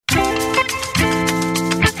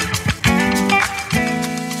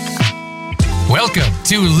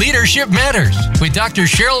to Leadership Matters with Dr.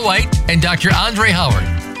 Cheryl White and Dr. Andre Howard.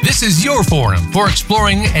 This is your forum for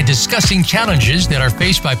exploring and discussing challenges that are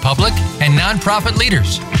faced by public and nonprofit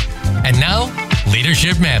leaders. And now,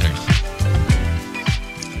 Leadership Matters.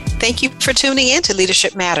 Thank you for tuning in to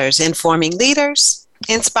Leadership Matters, informing leaders,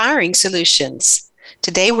 inspiring solutions.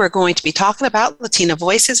 Today, we're going to be talking about Latina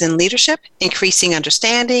voices in leadership, increasing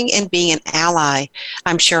understanding, and being an ally.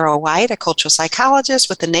 I'm Cheryl White, a cultural psychologist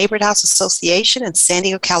with the Neighborhood House Association in San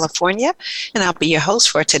Diego, California, and I'll be your host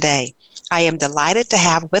for today. I am delighted to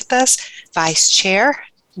have with us Vice Chair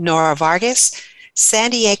Nora Vargas, San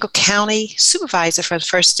Diego County Supervisor for the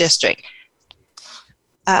 1st District.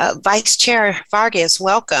 Vice Chair Vargas,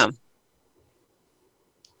 welcome.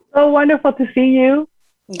 So wonderful to see you.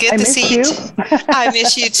 Good to see you. I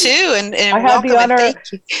miss you too, and I had the honor.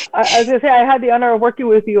 I had the honor of working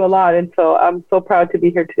with you a lot, and so I'm so proud to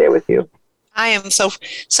be here today with you. I am so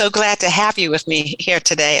glad to have you with me here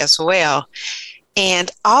today as well, and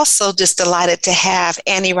also just delighted to have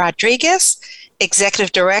Annie Rodriguez,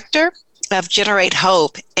 Executive Director of Generate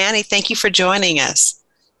Hope. Annie, thank you for joining us.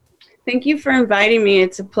 Thank you for inviting me.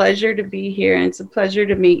 It's a pleasure to be here, and it's a pleasure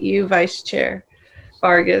to meet you, Vice Chair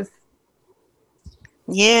Vargas.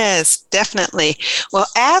 Yes, definitely. Well,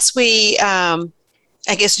 as we,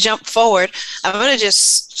 jump forward, I'm going to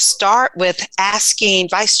just start with asking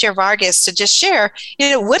Vice Chair Vargas to just share,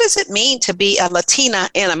 what does it mean to be a Latina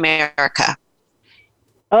in America?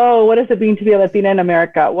 Oh, what does it mean to be a Latina in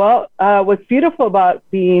America? Well, what's beautiful about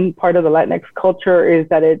being part of the Latinx culture is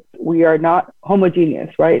that we are not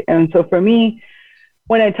homogeneous, right? And so for me,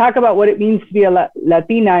 when I talk about what it means to be a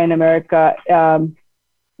Latina in America,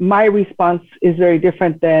 my response is very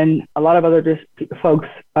different than a lot of other folks'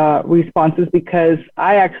 responses, because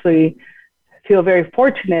I actually feel very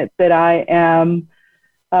fortunate that I am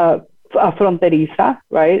a fronteriza,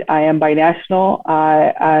 right? I am binational.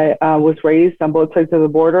 I was raised on both sides of the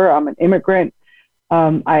border. I'm an immigrant.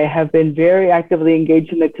 I have been very actively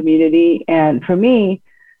engaged in the community. And for me,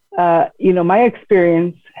 my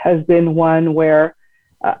experience has been one where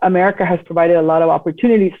America has provided a lot of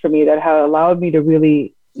opportunities for me that have allowed me to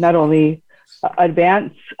really not only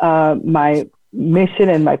advance my mission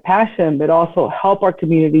and my passion, but also help our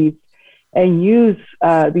communities and use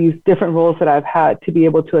these different roles that I've had to be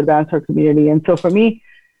able to advance our community. And so for me,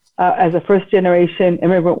 as a first-generation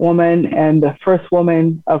immigrant woman and the first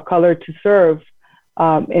woman of color to serve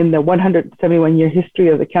in the 171-year history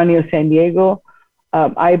of the County of San Diego,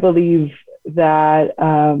 I believe that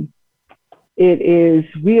it is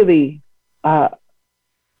really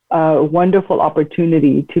a wonderful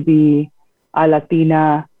opportunity to be a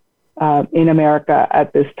Latina in America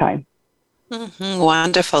at this time. Mm-hmm.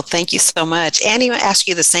 Wonderful. Thank you so much. Annie, I'll ask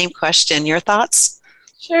you the same question. Your thoughts?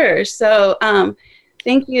 Sure. So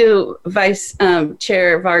thank you, Vice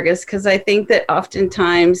Chair Vargas, because I think that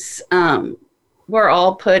oftentimes we're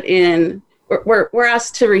all put in, we're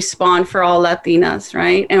asked to respond for all Latinas,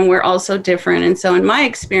 right? And we're all so different. And so in my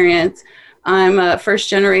experience, I'm a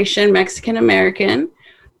first-generation Mexican-American,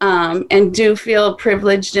 and do feel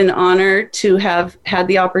privileged and honored to have had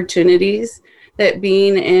the opportunities that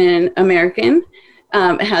being an American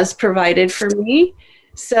has provided for me.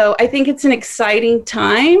 So I think it's an exciting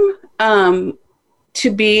time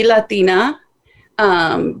to be Latina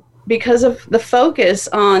because of the focus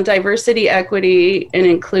on diversity, equity, and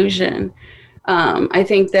inclusion. I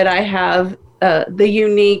think that I have the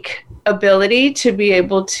unique ability to be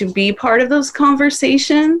able to be part of those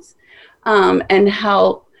conversations and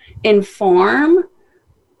help inform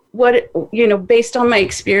what, based on my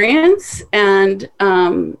experience and,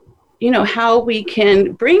 how we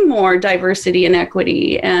can bring more diversity and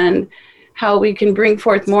equity and how we can bring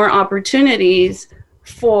forth more opportunities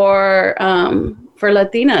for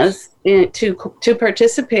Latinas to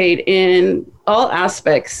participate in all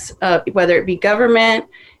aspects, whether it be government,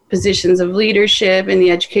 positions of leadership in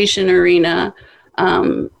the education arena.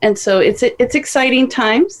 And so it's exciting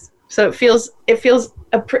times. So I feel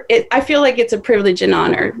like it's a privilege and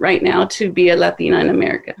honor right now to be a Latina in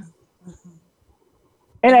America.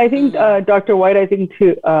 And I think, Dr. White,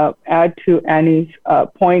 to add to Annie's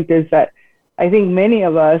point is that I think many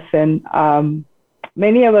of us who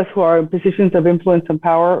are in positions of influence and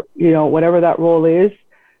power, whatever that role is,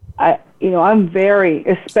 I'm very,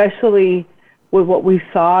 especially with what we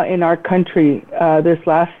saw in our country this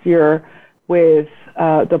last year with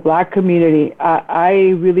the Black community,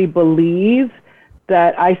 I really believe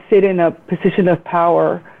that I sit in a position of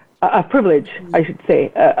power, a privilege, I should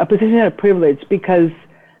say, a position of privilege, because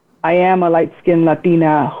I am a light-skinned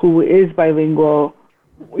Latina who is bilingual,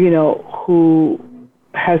 who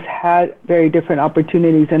has had very different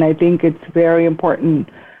opportunities, and I think it's very important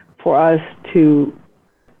for us to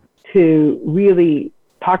really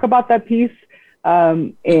talk about that piece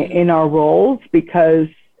in our roles, because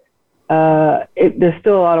there's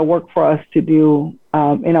still a lot of work for us to do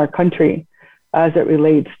in our country as it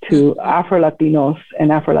relates to Afro-Latinos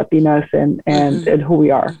and Afro-Latinas and who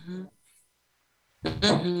we are.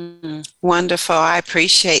 Wonderful. I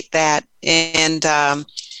appreciate that. And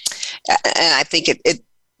I think it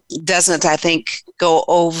doesn't, I think, go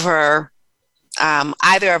over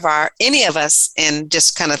any of us in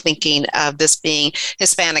just kind of thinking of this being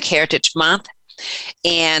Hispanic Heritage Month.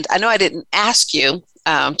 And I know I didn't ask you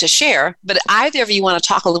to share, but either of you want to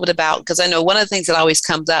talk a little bit about, because I know one of the things that always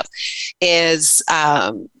comes up is,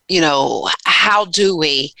 how do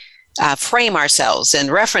we frame ourselves and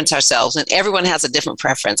reference ourselves? And everyone has a different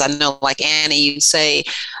preference. I know, like Annie, you say,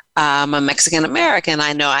 I'm a Mexican American.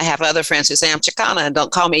 I know I have other friends who say I'm Chicana, and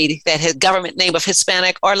don't call me that government name of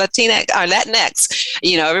Hispanic or Latina or Latinx.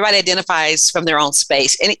 Everybody identifies from their own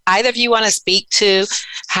space. Either of you want to speak to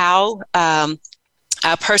how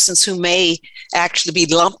persons who may actually be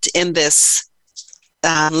lumped in this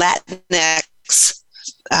Latinx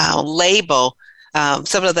label,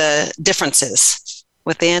 some of the differences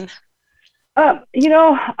within? Just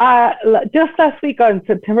last week on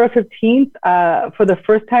September 15th, for the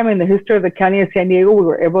first time in the history of the County of San Diego, we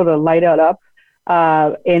were able to light it up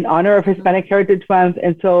in honor of Hispanic Heritage Month.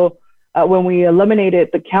 And so when we eliminated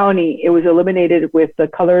the county, it was eliminated with the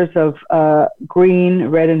colors of green,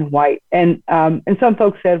 red, and white. And some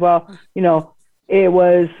folks said, well, it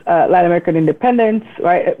was Latin American independence,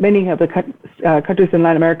 right? Many of the countries in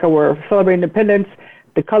Latin America were celebrating independence.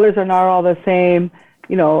 The colors are not all the same.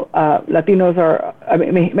 Latinos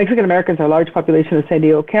Mexican Americans are a large population of San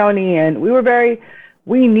Diego County, and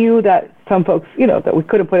we knew that some folks, that we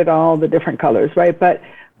couldn't put it on all the different colors, right? But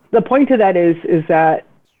the point to that is that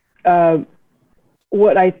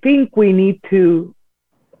what I think we need to,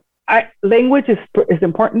 language is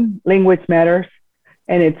important. Language matters,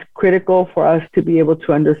 and it's critical for us to be able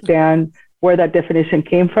to understand where that definition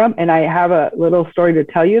came from. And I have a little story to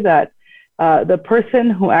tell you that the person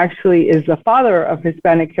who actually is the father of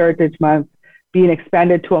Hispanic Heritage Month being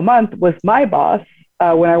expanded to a month was my boss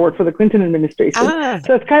when I worked for the Clinton administration.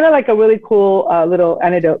 So it's kind of like a really cool little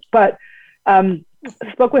anecdote. But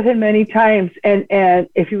spoke with him many times. And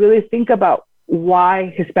if you really think about why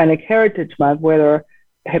Hispanic Heritage Month, whether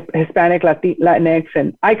Hispanic, Latinx,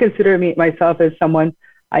 and I consider myself as someone,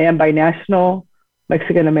 I am binational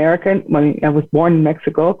Mexican American. I was born in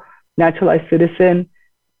Mexico, naturalized citizen.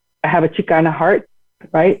 I have a Chicana heart,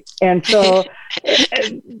 right? And so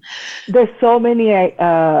there's so many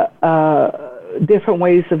different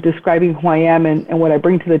ways of describing who I am and what I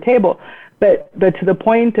bring to the table. But to the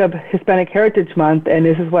point of Hispanic Heritage Month, and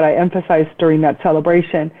this is what I emphasized during that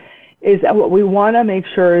celebration, is that what we want to make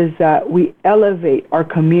sure is that we elevate our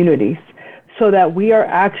communities so that we are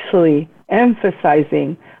actually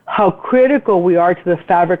emphasizing how critical we are to the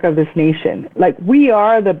fabric of this nation. Like, we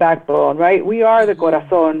are the backbone, right? We are the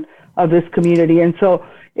corazón of this community. And so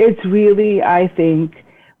it's really, I think,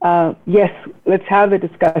 yes, let's have a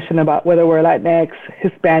discussion about whether we're Latinx,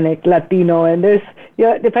 Hispanic, Latino, and this,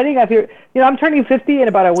 depending if you're, I'm turning 50 in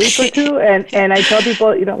about a week or two, and I tell people,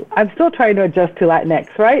 I'm still trying to adjust to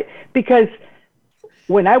Latinx, right? Because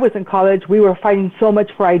when I was in college, we were fighting so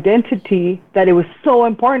much for identity that it was so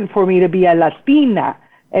important for me to be a Latina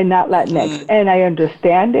and not Latinx. And I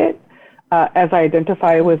understand it as I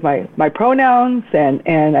identify with my pronouns, and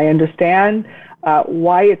I understand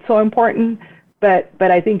why it's so important. But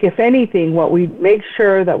I think, if anything, what we make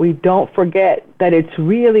sure that we don't forget that it's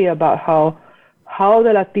really about how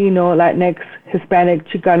the Latino, Latinx, Hispanic,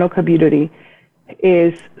 Chicano community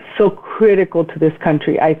is so critical to this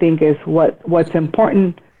country, I think, is what's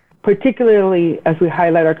important, particularly as we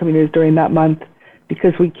highlight our communities during that month,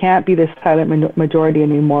 because we can't be this silent majority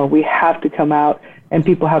anymore. We have to come out, and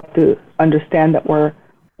people have to understand that we're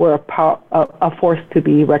a force to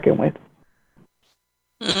be reckoned with.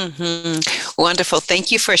 Mm-hmm. Wonderful.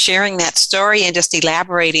 Thank you for sharing that story and just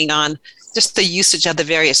elaborating on just the usage of the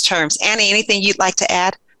various terms. Annie, anything you'd like to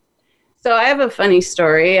add? So I have a funny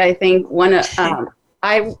story. I think during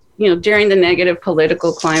the negative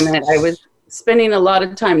political climate, I was spending a lot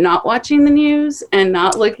of time not watching the news and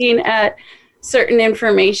not looking at certain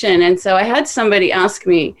information. And so I had somebody ask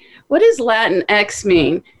me, what does Latinx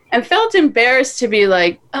mean? And felt embarrassed to be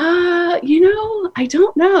like, I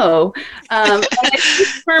don't know. And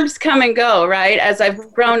terms come and go, right? As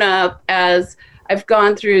I've grown up, as I've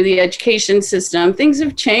gone through the education system, things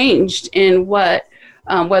have changed in whether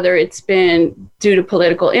it's been due to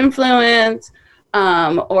political influence,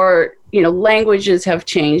 or languages have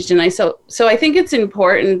changed. And so I think it's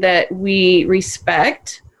important that we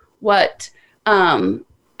respect what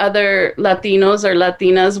other Latinos or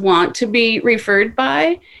Latinas want to be referred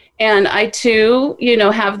by. And I too,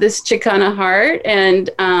 have this Chicana heart, and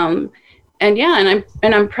I'm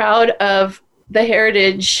proud of the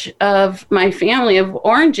heritage of my family of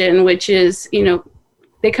origin, which is,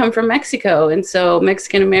 they come from Mexico. And so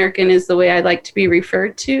Mexican American is the way I like to be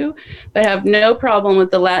referred to, but I have no problem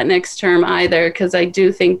with the Latinx term either, because I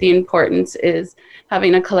do think the importance is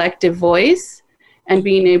having a collective voice and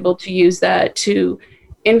being able to use that to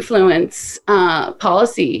influence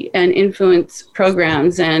policy and influence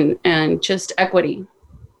programs and just equity.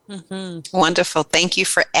 Mm-hmm. Wonderful. Thank you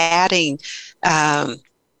for adding. I'll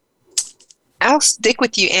stick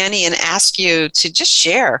with you, Annie, and ask you to just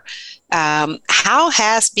share how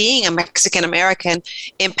has being a Mexican American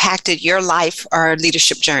impacted your life or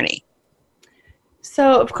leadership journey?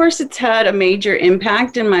 So, of course, it's had a major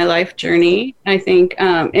impact in my life journey, I think,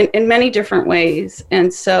 in many different ways.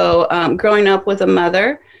 And so growing up with a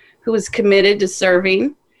mother who was committed to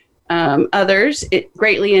serving others, it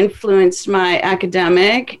greatly influenced my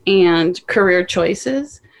academic and career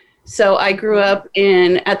choices. So I grew up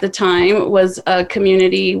at the time, was a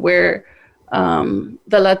community where the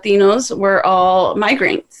Latinos were all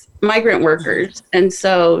migrant workers. And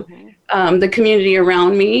so the community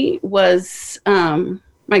around me was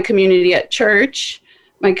my community at church,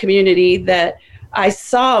 my community that I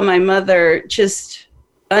saw my mother just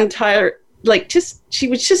she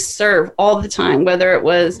would just serve all the time, whether it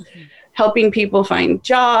was helping people find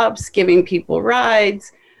jobs, giving people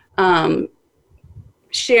rides,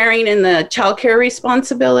 sharing in the childcare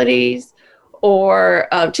responsibilities, or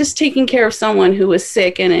just taking care of someone who was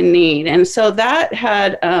sick and in need. And so that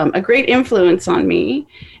had a great influence on me.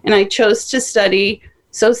 And I chose to study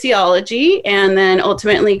sociology, and then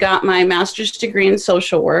ultimately got my master's degree in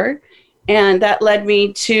social work. And that led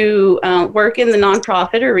me to work in the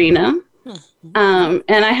nonprofit arena. And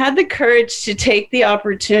I had the courage to take the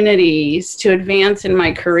opportunities to advance in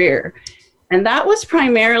my career. And that was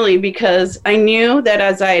primarily because I knew that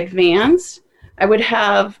as I advanced, I would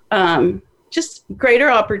have just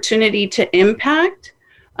greater opportunity to impact,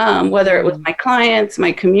 whether it was my clients,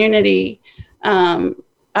 my community.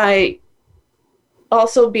 I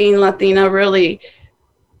also, being Latina, really,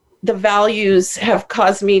 the values have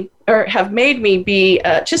caused me, or have made me be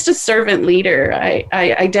just a servant leader. I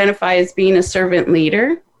identify as being a servant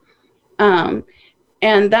leader. And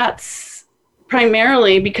that's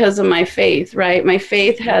primarily because of my faith, right? My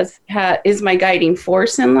faith is my guiding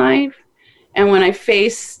force in life. And when I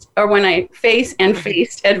face and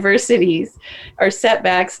faced adversities or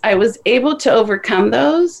setbacks, I was able to overcome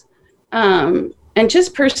those and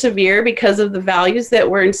just persevere because of the values that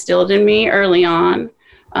were instilled in me early on,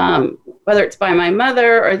 whether it's by my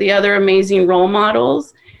mother or the other amazing role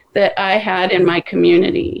models that I had in my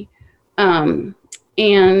community. And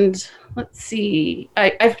let's see,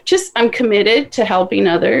 I'm committed to helping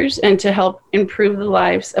others and to help improve the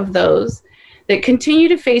lives of those that continue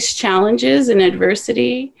to face challenges and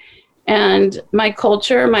adversity. And my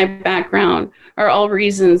culture, my background are all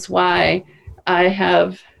reasons why I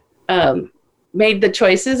have made the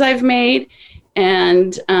choices I've made,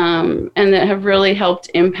 and that have really helped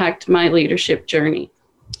impact my leadership journey.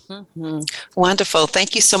 Mm-hmm. Wonderful.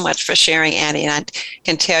 Thank you so much for sharing, Annie. And I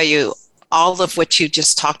can tell you all of what you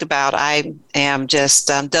just talked about. I am just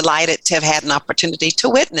delighted to have had an opportunity to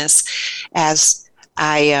witness as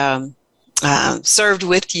I served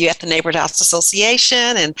with you at the Neighborhood House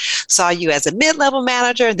Association and saw you as a mid-level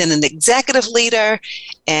manager, then an executive leader.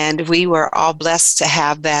 And we were all blessed to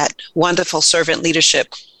have that wonderful servant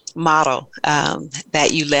leadership model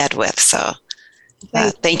that you led with. So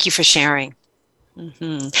thank you for sharing.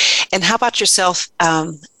 Mm-hmm. And how about yourself,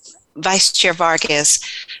 Vice Chair Vargas?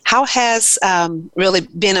 How has really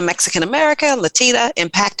being a Mexican American, Latina,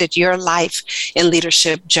 impacted your life and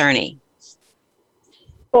leadership journey?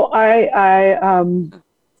 Well,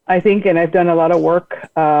 I think, and I've done a lot of work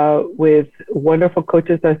with wonderful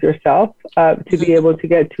coaches as yourself to be able to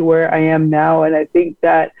get to where I am now. And I think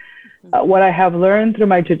that what I have learned through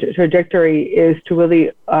my trajectory is to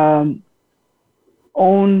really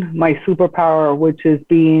own my superpower, which is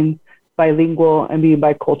being bilingual and being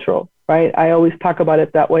bicultural, right? I always talk about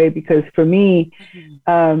it that way because for me,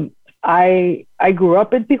 I grew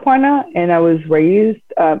up in Tijuana and I was raised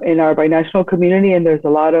in our binational community, and there's a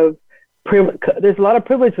lot of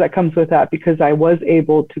privilege that comes with that because I was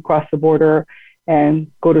able to cross the border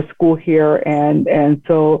and go to school here, and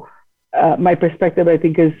so my perspective, I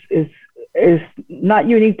think, is is not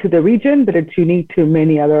unique to the region, but it's unique to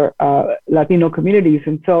many other Latino communities.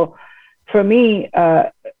 And so for me,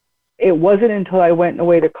 it wasn't until I went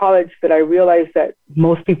away to college that I realized that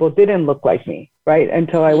most people didn't look like me, right?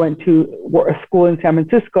 Until I went to a school in San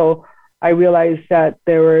Francisco, I realized that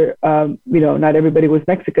there were, not everybody was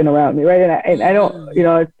Mexican around me, right? And I don't,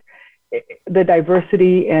 the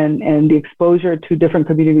diversity and the exposure to different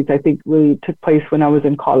communities, I think really took place when I was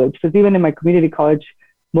in college. Because even in my community college,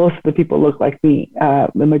 most of the people look like me,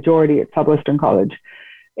 the majority at Southwestern College.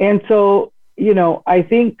 And so, I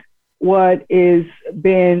think what has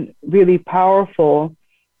been really powerful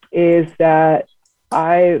is that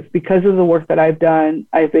because of the work that I've done,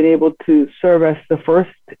 I've been able to serve as the first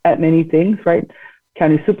at many things, right?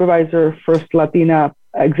 County supervisor, first Latina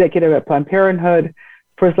executive at Planned Parenthood,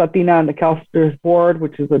 first Latina on the CalSTRS board,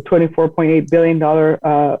 which is a $24.8 billion,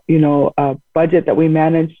 budget that we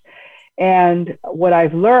manage. And what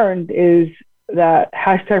I've learned is that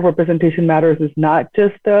hashtag representation matters is not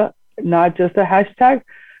just a hashtag.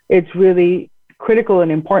 It's really critical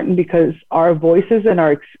and important because our voices and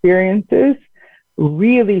our experiences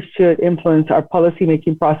really should influence our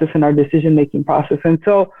policy-making process and our decision-making process. And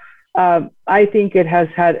so I think it has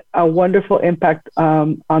had a wonderful impact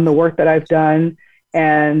on the work that I've done,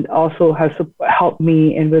 and also has helped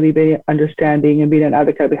me in really being understanding and being an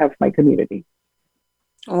advocate on behalf of my community.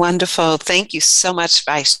 Wonderful. Thank you so much,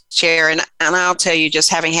 Vice Chair. And I'll tell you, just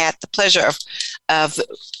having had the pleasure of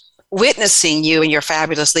witnessing you and your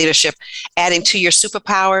fabulous leadership, adding to your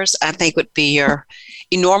superpowers, I think would be your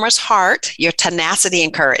enormous heart, your tenacity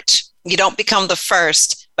and courage. You don't become the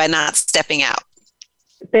first by not stepping out.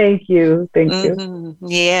 Thank you. Thank you.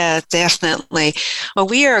 Yeah, definitely. Well,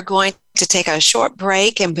 we are going to take a short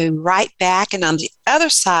break and be right back. And on the other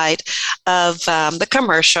side of the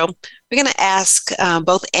commercial, we're going to ask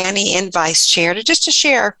both Annie and Vice Chair to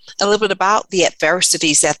share a little bit about the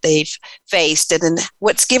adversities that they've faced and then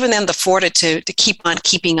what's given them the fortitude to keep on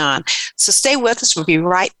keeping on. So stay with us. We'll be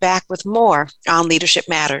right back with more on Leadership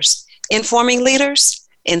Matters, informing leaders,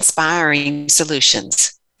 inspiring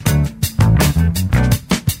solutions.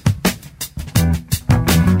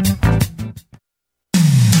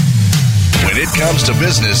 When it comes to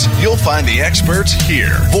business, you'll find the experts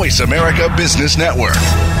here. Voice America Business Network.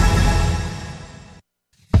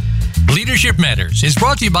 Leadership Matters is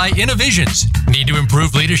brought to you by Innovisions. Need to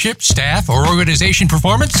improve leadership, staff, or organization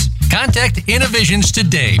performance? Contact Innovisions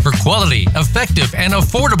today for quality, effective, and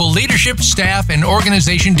affordable leadership, staff, and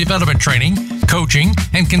organization development training, coaching,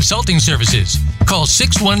 and consulting services. Call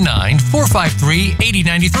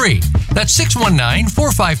 619-453-8093. That's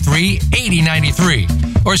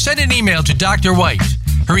 619-453-8093. Or send an email to Dr. White.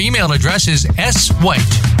 Her email address is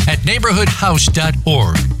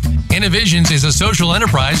swhite@neighborhoodhouse.org. Innovisions is a social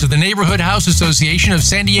enterprise of the Neighborhood House Association of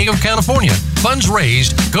San Diego, California. Funds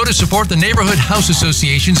raised go to support the Neighborhood House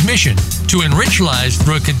Association's mission to enrich lives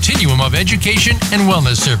through a continuum of education and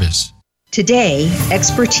wellness service. Today,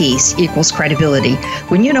 expertise equals credibility.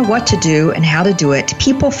 When you know what to do and how to do it,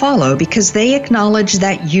 people follow because they acknowledge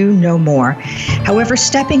that you know more. However,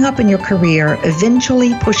 stepping up in your career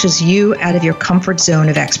eventually pushes you out of your comfort zone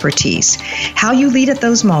of expertise. How you lead at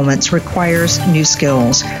those moments requires new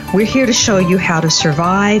skills. We're here to show you how to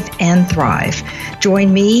survive and thrive.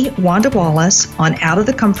 Join me, Wanda Wallace, on Out of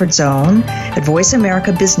the Comfort Zone at Voice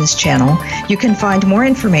America Business Channel. You can find more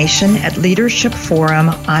information at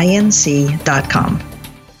leadershipforuminc.com.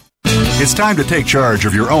 It's time to take charge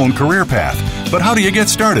of your own career path. But how do you get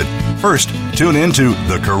started? First, tune in to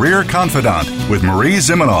The Career Confidant with Marie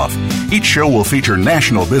Zimenoff. Each show will feature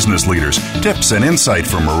national business leaders, tips and insight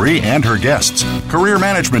from Marie and her guests, career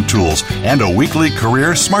management tools, and a weekly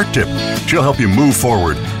career smart tip. She'll help you move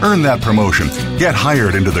forward, earn that promotion, get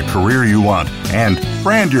hired into the career you want, and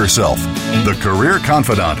brand yourself. The Career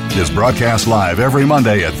Confidant is broadcast live every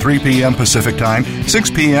Monday at 3 p.m. Pacific Time,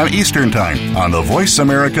 6 p.m. Eastern Time on the Voice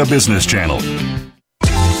America Business Channel.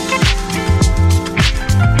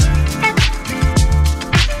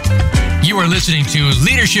 You are listening to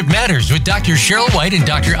Leadership Matters with Dr. Cheryl White and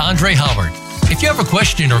Dr. Andre Howard. If you have a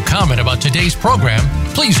question or comment about today's program,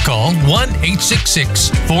 please call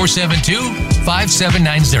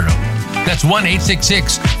 1-866-472-5790. That's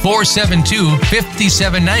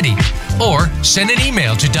 1-866-472-5790. Or send an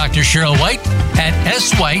email to Dr. Cheryl White at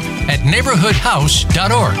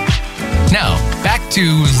swhite@neighborhoodhouse.org. Now, back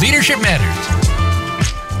to Leadership Matters.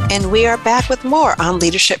 And we are back with more on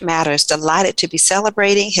Leadership Matters. Delighted to be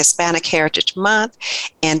celebrating Hispanic Heritage Month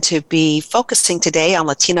and to be focusing today on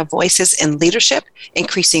Latina voices in leadership,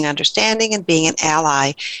 increasing understanding, and being an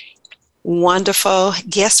ally. Wonderful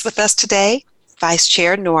guest with us today, Vice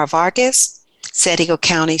Chair Nora Vargas, San Diego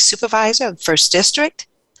County Supervisor of the 1st District,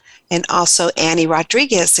 and also Annie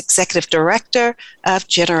Rodriguez, Executive Director of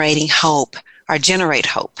Generate Hope.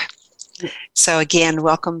 So again,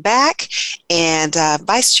 welcome back. And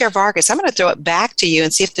Vice Chair Vargas, I'm going to throw it back to you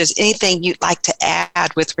and see if there's anything you'd like to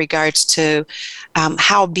add with regards to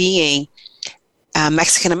how being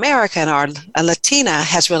Mexican American or a Latina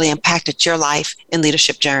has really impacted your life and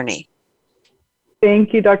leadership journey.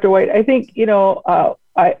 Thank you, Dr. White. I think,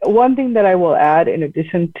 one thing that I will add in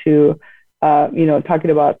addition to,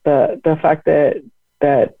 talking about the fact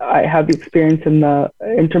that I have the experience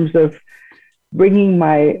in terms of bringing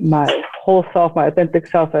my whole self, my authentic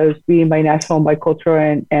self as being binational and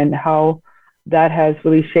bicultural and how that has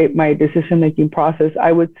really shaped my decision-making process.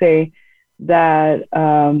 I would say that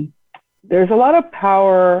there's a lot of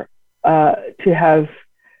power to have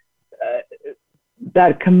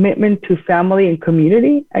that commitment to family and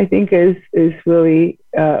community, I think is really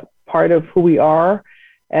part of who we are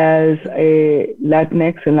as a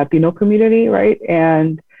Latinx and Latino community, right?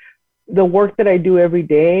 And the work that I do every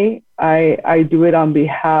day, I do it on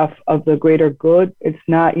behalf of the greater good. It's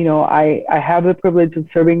not, I have the privilege of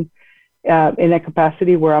serving in a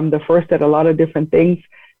capacity where I'm the first at a lot of different things,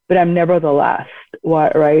 but I'm never the last,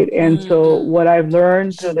 right? And so what I've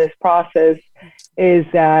learned through this process is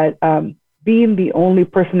that being the only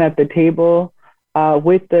person at the table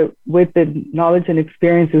with the knowledge and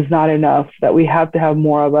experience is not enough, that we have to have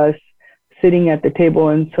more of us sitting at the table.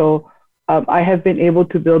 And so I have been able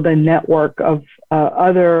to build a network of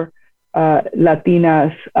other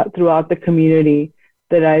Latinas throughout the community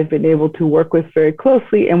that I've been able to work with very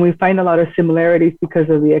closely. And we find a lot of similarities because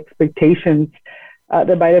of the expectations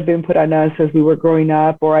that might have been put on us as we were growing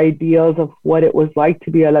up, or ideals of what it was like to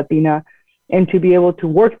be a Latina. And to be able to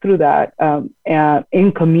work through that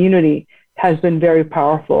in community has been very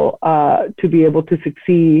powerful to be able to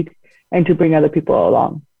succeed and to bring other people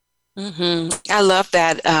along. Mm-hmm. I love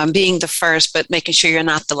that, being the first, but making sure you're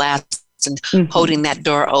not the last and holding that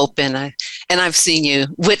door open. And I've seen you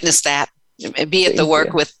witness that, be it the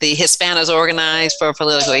work with the Hispanos Organized for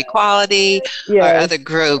Political Equality or other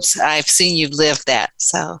groups. I've seen you live that.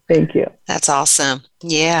 So thank you. That's awesome.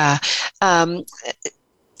 Yeah.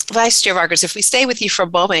 Vice Chair Vargas, if we stay with you for a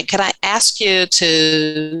moment, can I ask you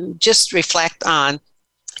to just reflect on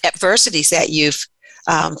adversities that you've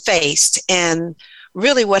faced and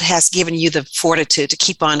really what has given you the fortitude to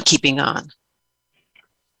keep on keeping on?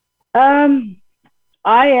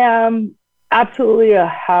 I am absolutely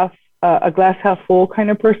a glass half full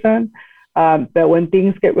kind of person. But when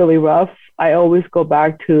things get really rough, I always go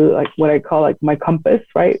back to like what I call like my compass,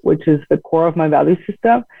 right? Which is the core of my value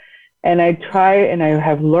system. And I try, and I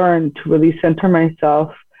have learned to really center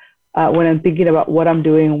myself when I'm thinking about what I'm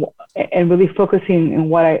doing and really focusing on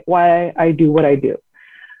why I do what I do.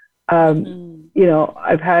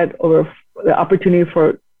 I've had the opportunity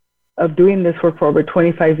of doing this work for over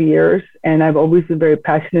 25 years, and I've always been very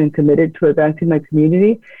passionate and committed to advancing my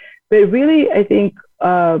community. But really, I think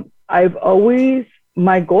my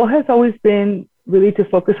goal has always been really to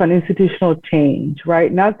focus on institutional change,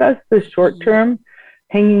 right? Not just the short-term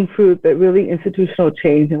hanging fruit, but really institutional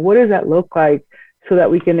change. And what does that look like so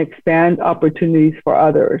that we can expand opportunities for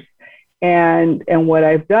others? And what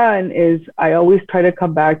I've done is I always try to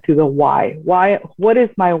come back to the why. What is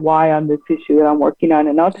my why on this issue that I'm working on?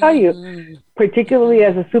 And I'll tell you, particularly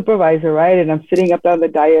as a supervisor, right? And I'm sitting up on the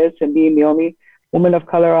dais and being the only woman of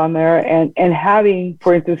color on there and having,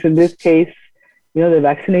 for instance, in this case, the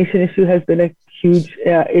vaccination issue has been a huge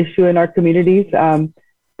issue in our communities.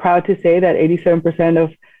 Proud to say that 87%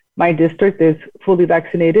 of my district is fully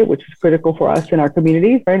vaccinated, which is critical for us in our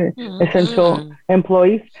communities, right? Essential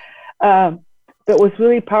employees. But what's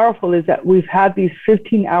really powerful is that we've had these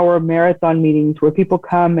 15-hour marathon meetings where people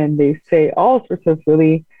come and they say all sorts of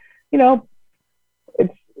really,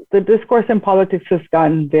 it's the discourse in politics has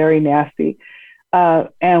gotten very nasty.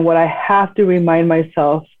 And what I have to remind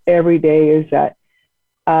myself every day is that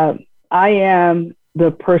I am the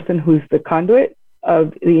person who's the conduit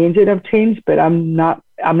of the engine of change, but I'm not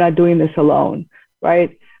doing this alone,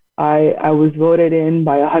 right? I was voted in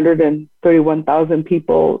by 131,000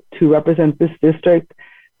 people to represent this district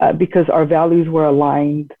because our values were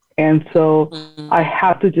aligned. And so I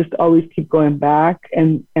have to just always keep going back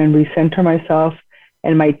and recenter myself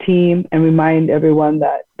and my team and remind everyone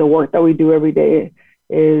that the work that we do every day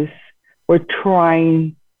is we're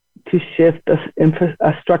trying to shift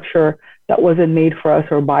a structure that wasn't made for us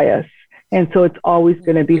or by us. And so it's always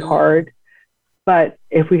going to be hard. But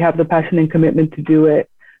if we have the passion and commitment to do it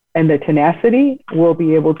and the tenacity, we'll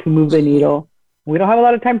be able to move the needle. We don't have a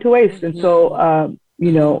lot of time to waste. And so,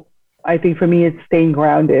 I think for me, it's staying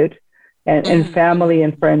grounded and family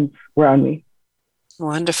and friends around me.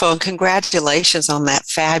 Wonderful. And congratulations on that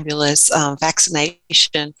fabulous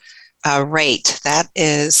vaccination rate. That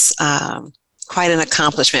is quite an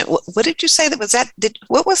accomplishment. What did you say that was that?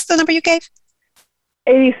 What was the number you gave?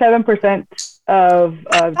 87% of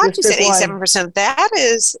I thought you said 87%. That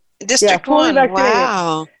is District 1.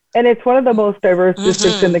 Wow. And it's one of the most diverse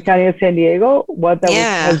districts in the county of San Diego, one that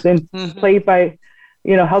has been plagued by,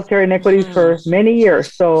 healthcare inequities for many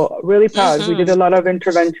years. So really proud. We did a lot of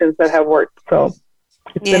interventions that have worked. So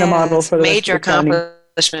it's been a model for the major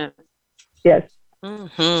accomplishment. Yes.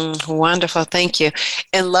 Wonderful. Thank you.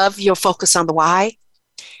 And love your focus on the why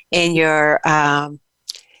and your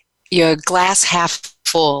glass half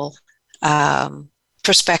full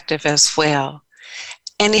perspective as well.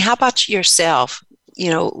 Andy, how about yourself?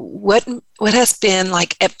 What has been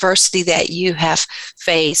like adversity that you have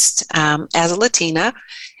faced as a Latina,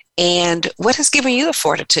 and what has given you the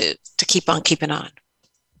fortitude to keep on keeping on?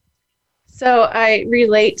 So I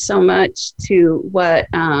relate so much to what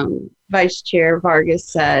Vice Chair Vargas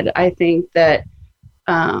said. I think that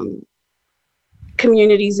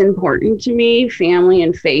community is important to me, family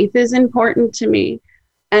and faith is important to me,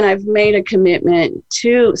 and I've made a commitment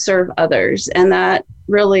to serve others, and that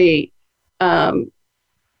really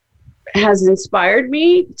has inspired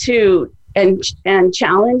me to and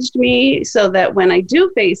challenged me, so that when I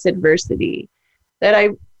do face adversity, that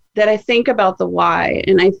I think about the why,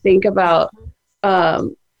 and I think about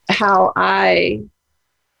how I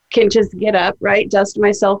can just get up, right, dust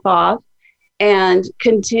myself off, and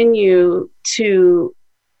continue to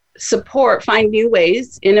find new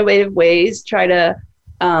ways, innovative ways, try to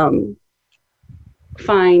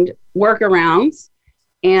find workarounds,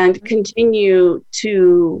 and continue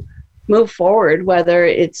to move forward, whether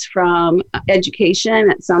it's from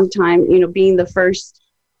education at some time, being the first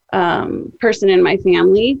person in my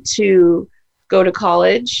family to go to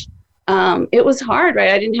college. It was hard,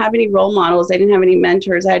 right? I didn't have any role models. I didn't have any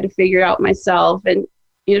mentors. I had to figure it out myself, and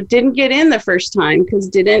didn't get in the first time because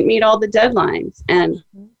didn't meet all the deadlines, and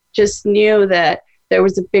just knew that there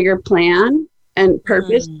was a bigger plan and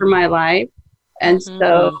purpose for my life. And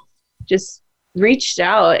so just reached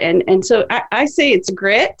out. And so I say it's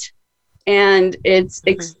grit and it's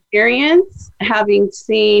experience, having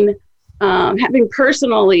seen, having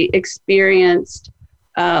personally experienced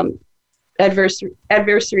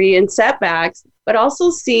adversity and setbacks, but also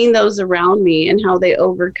seeing those around me and how they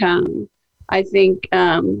overcome. I think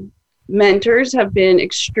mentors have been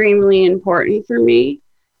extremely important for me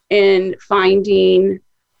in finding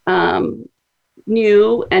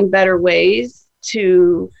new and better ways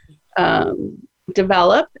to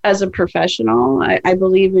develop as a professional. I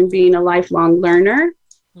believe in being a lifelong learner.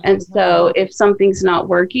 And so if something's not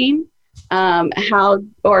working, or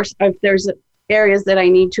if there's areas that I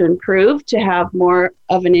need to improve to have more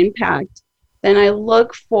of an impact, then I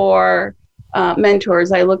look for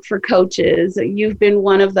mentors. I look for coaches. You've been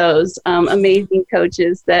one of those amazing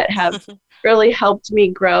coaches that have really helped me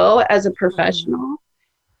grow as a professional.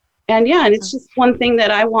 And and it's just one thing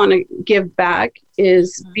that I want to give back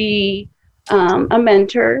is be a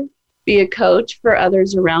mentor, be a coach for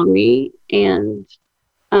others around me, and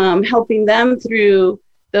helping them through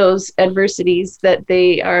those adversities that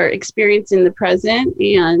they are experiencing in the present,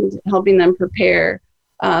 and helping them prepare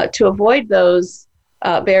to avoid those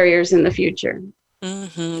barriers in the future.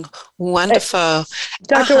 Wonderful.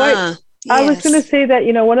 Dr. White, I was going to say that,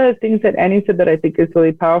 one of the things that Annie said that I think is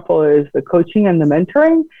really powerful is the coaching and the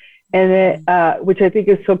mentoring, and which I think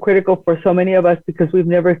is so critical for so many of us, because we've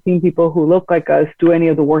never seen people who look like us do any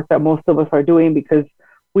of the work that most of us are doing, because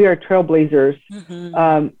we are trailblazers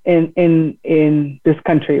in this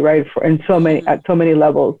country, right? At so many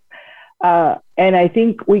levels. And I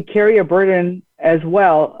think we carry a burden as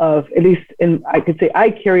well of, at least I could say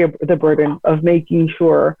I carry the burden of making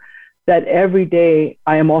sure that every day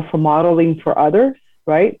I am also modeling for others,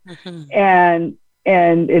 right? And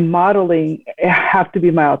in modeling, I have to be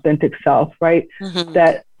my authentic self, right?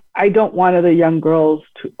 That I don't want other young girls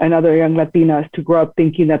and other young Latinas to grow up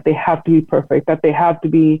thinking that they have to be perfect, that they have to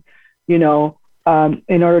be, in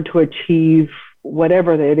order to achieve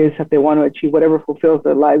whatever it is that they want to achieve, whatever fulfills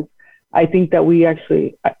their lives. I think that we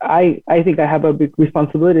actually, I think I have a big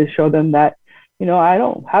responsibility to show them that, I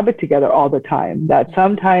don't have it together all the time, that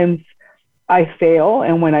sometimes I fail.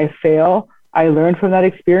 And when I fail, I learn from that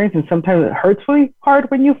experience. And sometimes it hurts really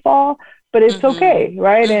hard when you fall, but it's okay,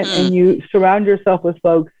 right? And you surround yourself with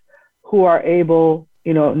folks who are able,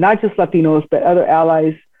 not just Latinos, but other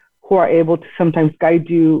allies who are able to sometimes guide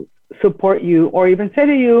you, support you, or even say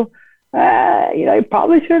to you, you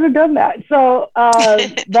probably should have done that. So, but,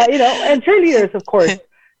 and cheerleaders, of course.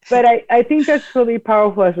 But I think that's really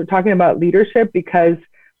powerful as we're talking about leadership, because,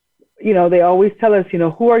 they always tell us,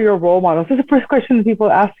 who are your role models? This is the first question that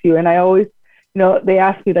people ask you. And I always, they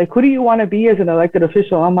ask me, like, who do you want to be as an elected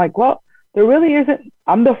official? I'm like, well, there really isn't.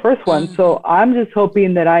 I'm the first one. So I'm just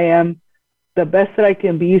hoping that I am the best that I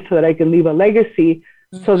can be so that I can leave a legacy,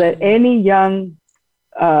 so that any young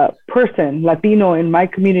person, Latino in my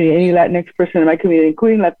community, any Latinx person in my community,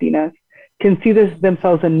 including Latinas, can see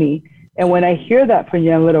themselves in me. And when I hear that from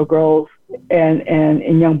young little girls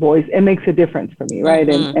and young boys, it makes a difference for me, right?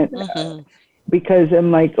 Because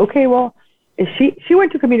I'm like, okay, well, she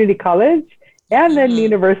went to community college and then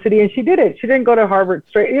university, and she did it. She didn't go to Harvard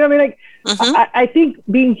straight. I think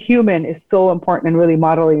being human is so important, and really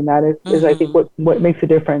modeling that is I think what makes a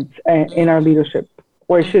difference in our leadership,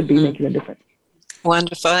 or it should be making a difference.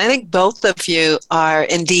 Wonderful. I think both of you are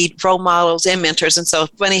indeed role models and mentors. And so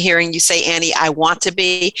funny hearing you say, Annie, I want to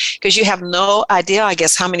be, because you have no idea, I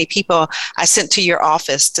guess, how many people I sent to your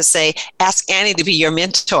office to say, ask Annie to be your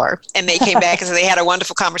mentor. And they came back and said they had a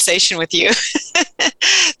wonderful conversation with you.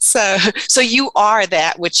 So you are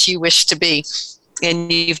that which you wish to be.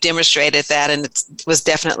 And you've demonstrated that, and it was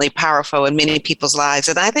definitely powerful in many people's lives.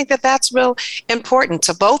 And I think that that's real important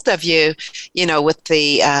to both of you, with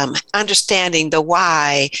the understanding the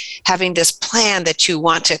why, having this plan that you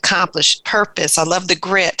want to accomplish, purpose. I love the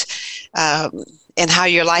grit, and how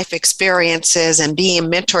your life experiences and being a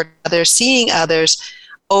mentor to others, seeing others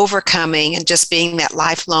overcoming, and just being that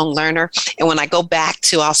lifelong learner. And when I go back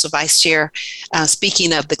to also Vice Chair,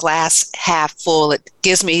 speaking of the glass half full, it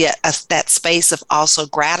gives me that space of also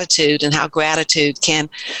gratitude, and how gratitude can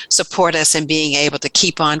support us in being able to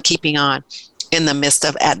keep on keeping on in the midst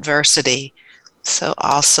of adversity. So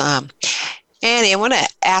awesome. Annie, I want to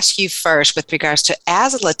ask you first with regards to,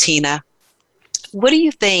 as a Latina, what do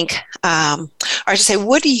you think, or to say,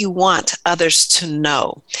 what do you want others to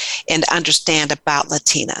know and understand about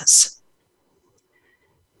Latinas?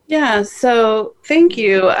 Yeah, so thank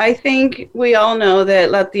you. I think we all know that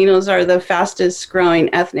Latinos are the fastest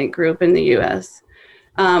growing ethnic group in the U.S.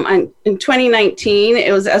 In 2019,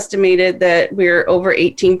 it was estimated that we're over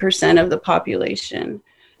 18% of the population.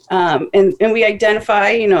 And we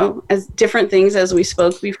identify, as different things as we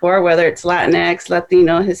spoke before, whether it's Latinx,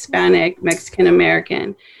 Latino, Hispanic, Mexican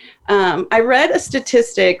American. I read a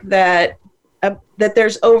statistic that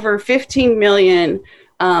there's over 15 million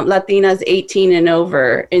Latinas 18 and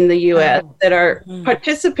over in the U.S. that are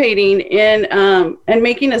participating in and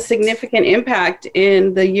making a significant impact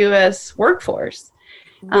in the U.S. workforce.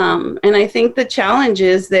 And I think the challenge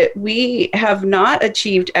is that we have not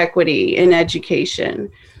achieved equity in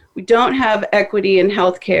education. We don't have equity in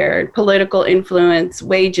healthcare, political influence,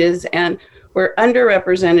 wages, and we're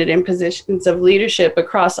underrepresented in positions of leadership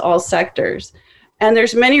across all sectors. And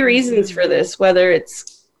there's many reasons for this, whether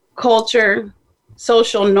it's culture,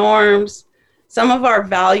 social norms, some of our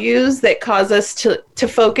values that cause us to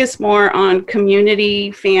focus more on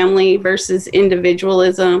community, family versus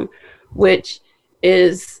individualism, which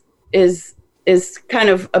is kind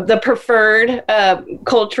of the preferred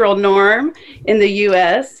cultural norm in the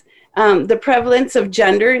U.S. The prevalence of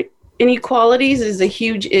gender inequalities is a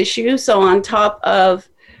huge issue. So on top of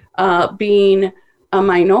being a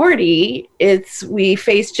minority, we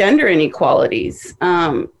face gender inequalities.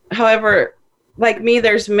 However, like me,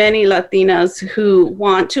 there's many Latinas who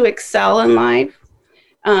want to excel in life.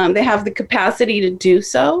 They have the capacity to do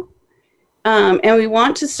so. And we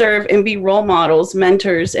want to serve and be role models,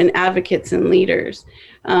 mentors, and advocates and leaders.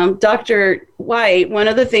 Dr. White, one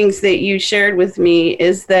of the things that you shared with me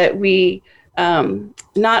is that we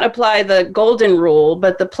not apply the golden rule,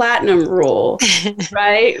 but the platinum rule,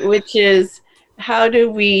 right? Which is, how do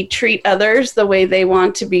we treat others the way they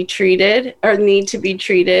want to be treated or need to be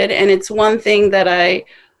treated? And it's one thing that I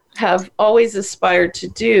have always aspired to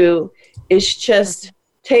do, is just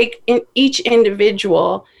take each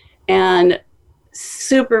individual and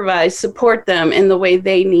supervise, support them in the way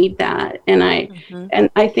they need that. And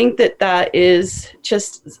I think that is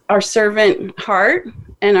just our servant heart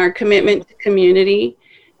and our commitment to community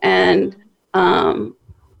and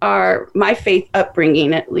my faith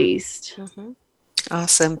upbringing, at least.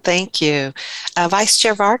 Awesome. Thank you. Vice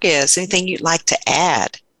Chair Vargas, anything you'd like to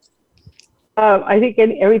add? I think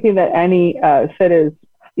everything that Annie said is,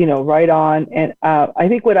 right on. And I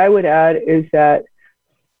think what I would add is that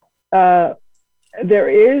there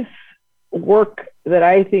is work that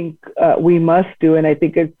I think we must do. And I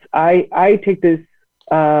think I take this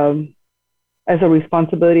as a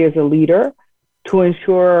responsibility as a leader to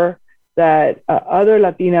ensure that other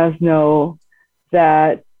Latinas know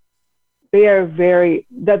that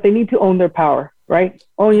that they need to own their power, right?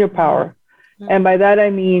 Own your power. And by that, I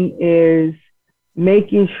mean is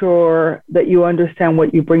making sure that you understand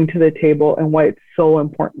what you bring to the table and why it's so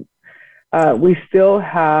important. We still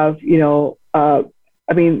have,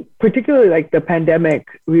 particularly like the pandemic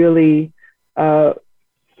really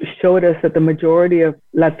showed us that the majority of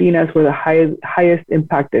Latinas were the highest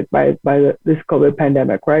impacted by this COVID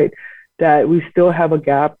pandemic, right? That we still have a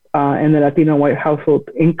gap in the Latino white household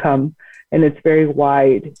income, and it's very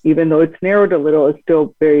wide. Even though it's narrowed a little, it's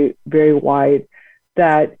still very, very wide.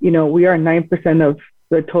 That, we are 9% of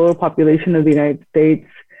the total population of the United States.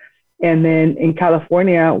 And then in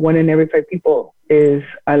California, 1 in every 5 people is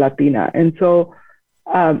a Latina. And so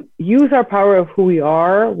use our power of who we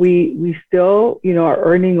are. We still, are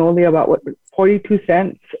earning only about 42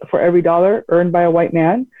 cents for every dollar earned by a white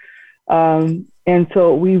man. And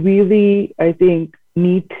so we really, I think,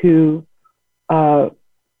 need to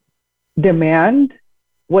demand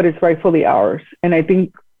what is rightfully ours. And I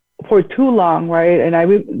think for too long, right? And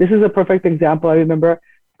this is a perfect example. I remember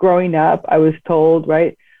growing up, I was told,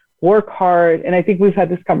 right, work hard. And I think we've had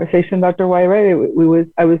this conversation, Dr. White, right?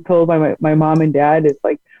 I was told by my mom and dad, it's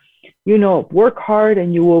like, work hard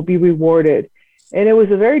and you will be rewarded. And it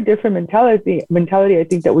was a very different mentality. I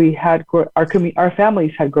think that we had our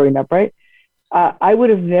families had growing up, right? I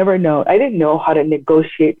would have never known. I didn't know how to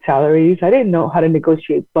negotiate salaries. I didn't know how to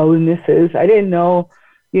negotiate bonuses. I didn't know,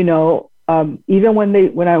 even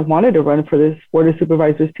when I wanted to run for this board of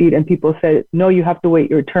supervisor seat and people said, no, you have to wait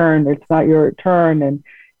your turn. It's not your turn. And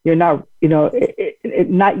you're not,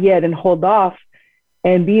 not yet, and hold off.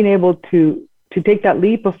 And being able to take that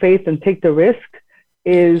leap of faith and take the risk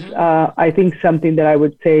is, I think, something that I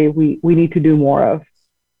would say we need to do more of.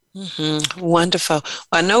 Mm-hmm. Wonderful.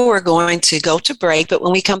 Well, I know we're going to go to break, but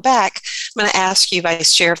when we come back, I'm going to ask you,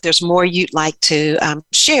 Vice Chair, if there's more you'd like to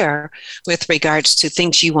share with regards to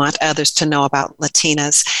things you want others to know about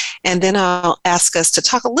Latinas. And then I'll ask us to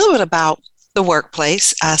talk a little bit about the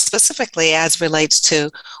workplace, specifically as relates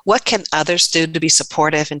to what can others do to be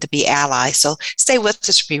supportive and to be allies. So stay with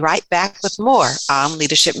us. We'll be right back with more on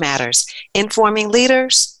Leadership Matters, informing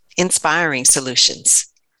leaders, inspiring solutions.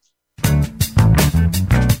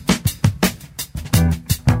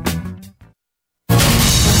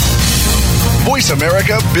 Voice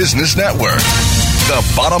America Business Network, the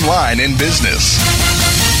bottom line in business.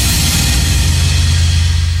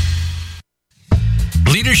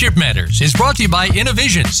 Leadership Matters is brought to you by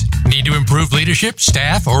Innovisions. Need to improve leadership,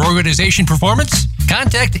 staff, or organization performance?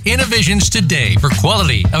 Contact Innovisions today for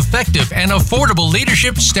quality, effective, and affordable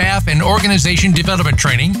leadership, staff, and organization development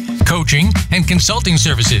training, coaching, and consulting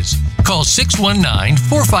services. Call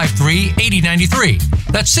 619-453-8093.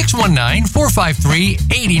 That's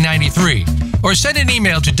 619-453-8093. Or send an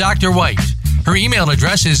email to Dr. White. Her email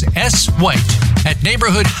address is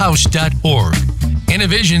swhite@neighborhoodhouse.org.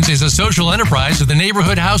 Innovisions is a social enterprise of the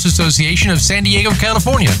Neighborhood House Association of San Diego,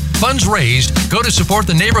 California. Funds raised go to support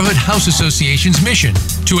the Neighborhood House Association's mission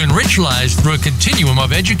to enrich lives through a continuum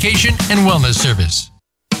of education and wellness service.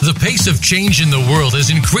 The pace of change in the world is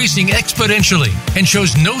increasing exponentially and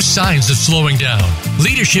shows no signs of slowing down.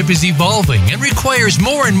 Leadership is evolving and requires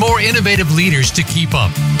more and more innovative leaders to keep up.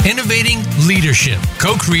 Innovating Leadership,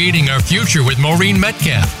 co-creating our future with Maureen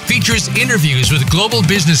Metcalf, features interviews with global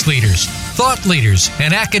business leaders, thought leaders,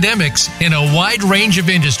 and academics in a wide range of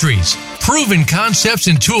industries. Proven concepts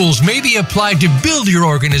and tools may be applied to build your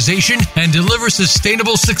organization and deliver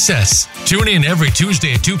sustainable success. Tune in every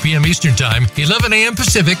Tuesday at 2 p.m. Eastern Time, 11 a.m.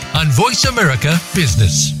 Pacific on Voice America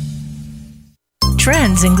Business.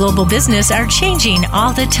 Trends in global business are changing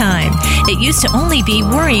all the time. It used to only be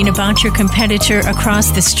worrying about your competitor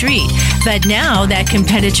across the street, but now that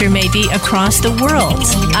competitor may be across the world.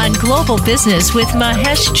 On Global Business with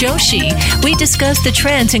Mahesh Joshi, we discuss the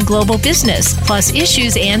trends in global business, plus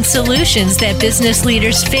issues and solutions that business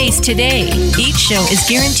leaders face today. Each show is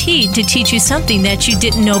guaranteed to teach you something that you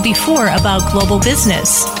didn't know before about global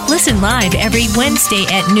business. Listen live every Wednesday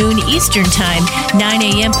at noon Eastern Time, 9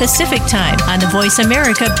 a.m. Pacific Time on the Voice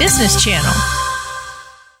America Business Channel.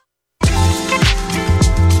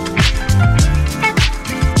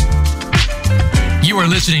 You are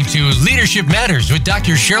listening to Leadership Matters with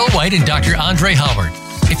Dr. Cheryl White and Dr. Andre Howard.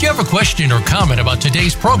 If you have a question or comment about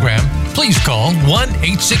today's program, please call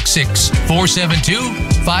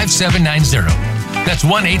 1-866-472-5790. That's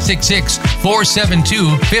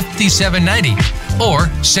 1-866-472-5790. Or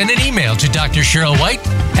send an email to Dr. Cheryl White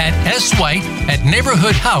at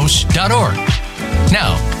swhite@neighborhoodhouse.org.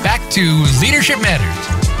 Now, back to Leadership Matters.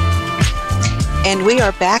 And we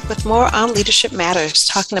are back with more on Leadership Matters,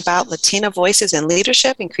 talking about Latina voices in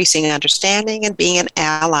leadership, increasing understanding, and being an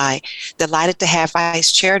ally. Delighted to have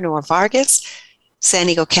Vice Chair Nora Vargas San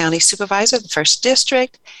Diego County Supervisor of the 1st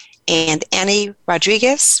District, and Annie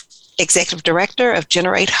Rodriguez, Executive Director of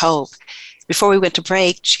Generate Hope. Before we went to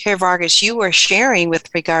break, Chair Vargas, you were sharing with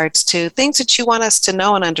regards to things that you want us to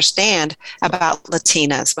know and understand about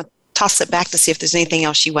Latinas. But toss it back to see if there's anything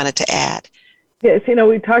else you wanted to add. Yes,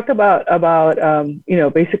 we talked about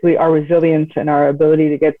basically our resilience and our ability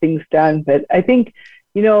to get things done. But I think,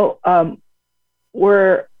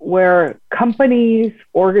 where companies,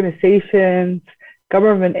 organizations,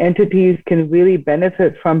 government entities can really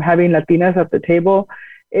benefit from having Latinas at the table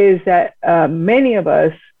is that many of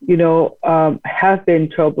us, have been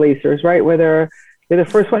trailblazers, right? Whether you're the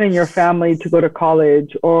first one in your family to go to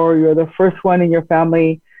college, or you're the first one in your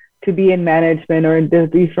family to be in management or in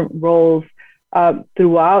different roles.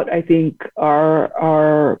 Throughout, I think,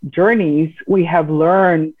 our journeys, we have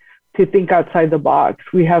learned to think outside the box.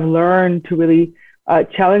 We have learned to really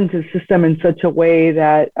challenge the system in such a way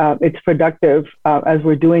that it's productive as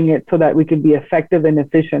we're doing it, so that we can be effective and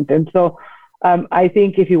efficient. And so I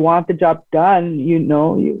think if you want the job done,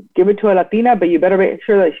 you give it to a Latina, but you better make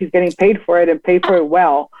sure that she's getting paid for it and paid for it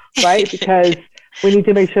well, right? Because we need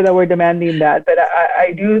to make sure that we're demanding that. But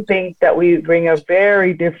I do think that we bring a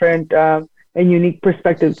very different and unique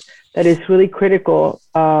perspective that is really critical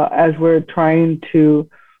as we're trying to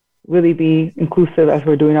really be inclusive as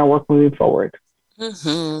we're doing our work moving forward.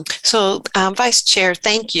 Mm-hmm. So, Vice Chair,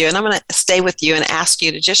 thank you. And I'm going to stay with you and ask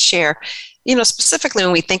you to just share, specifically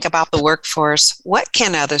when we think about the workforce, what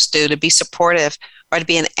can others do to be supportive or to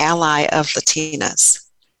be an ally of Latinas?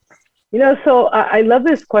 So I love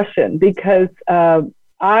this question because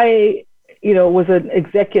I was an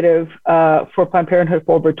executive for Planned Parenthood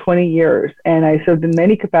for over 20 years, and I served in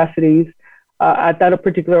many capacities at that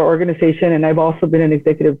particular organization. And I've also been an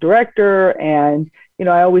executive director. And,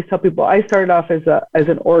 I always tell people I started off as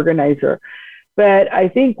an organizer. But I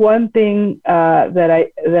think one thing that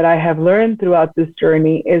I have learned throughout this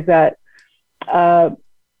journey is that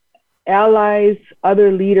allies,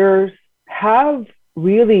 other leaders have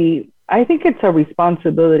really, I think it's a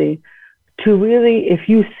responsibility to really, if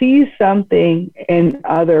you see something in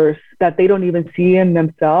others that they don't even see in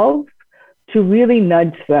themselves, to really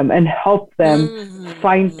nudge them and help them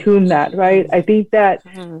fine tune that, right? I think that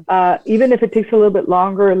even if it takes a little bit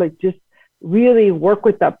longer, like just really work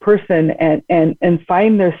with that person and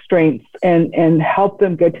find their strengths and help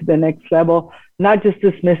them get to the next level, not just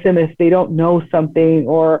dismiss them if they don't know something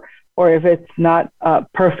or if it's not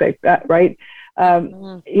perfect, right?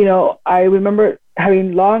 I remember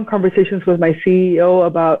having long conversations with my CEO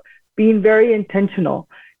about being very intentional.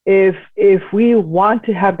 If we want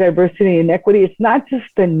to have diversity and equity, it's not just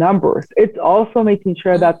the numbers. It's also making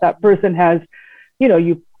sure that that person has,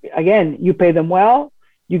 you pay them well,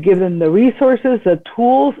 you give them the resources, the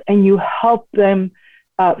tools, and you help them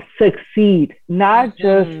succeed, not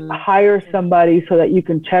just hire somebody so that you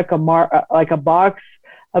can check a box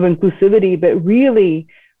of inclusivity, but really,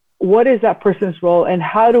 what is that person's role and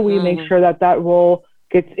how do we make sure that role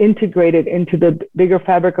gets integrated into the bigger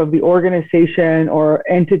fabric of the organization or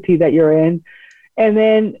entity that you're in. And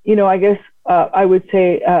then, I guess I would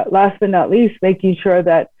say, last but not least, making sure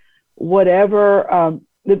that whatever,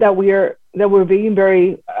 that we're being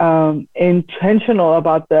very intentional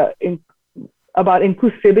about about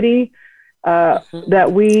inclusivity,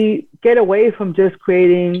 that we get away from just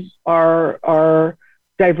creating our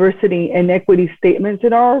diversity and equity statements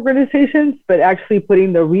in our organizations, but actually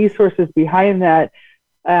putting the resources behind that.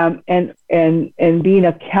 And being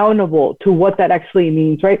accountable to what that actually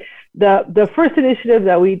means, right? The first initiative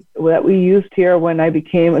that we used here when I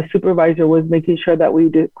became a supervisor was making sure that we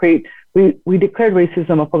declared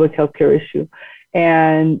racism a public health care issue,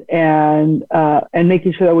 and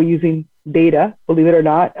making sure that we're using data, believe it or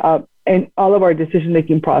not, in all of our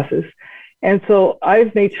decision-making process. And so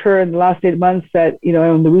I've made sure in the last 8 months that,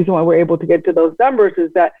 and the reason why we're able to get to those numbers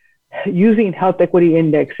is that using Health Equity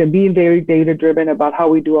Index and being very data-driven about how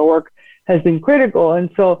we do our work has been critical. And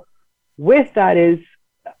so with that is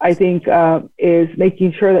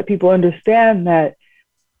making sure that people understand that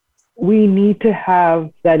we need to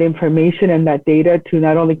have that information and that data to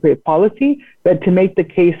not only create policy, but to make the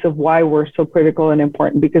case of why we're so critical and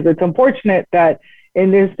important, because it's unfortunate that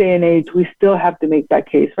in this day and age, we still have to make that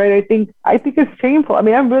case, right? I think it's shameful. I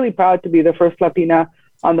mean, I'm really proud to be the first Latina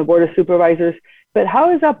on the Board of Supervisors. But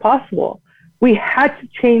how is that possible? We had to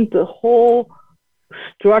change the whole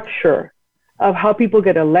structure of how people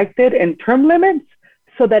get elected and term limits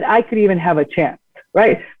so that I could even have a chance,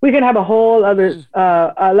 right? We can have a whole other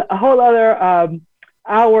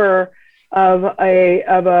hour of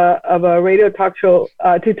a radio talk show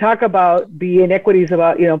to talk about the inequities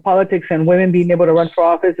about politics and women being able to run for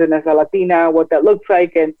office, and as a Latina, what that looks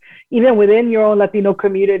like, and even within your own Latino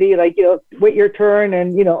community, like wait your turn,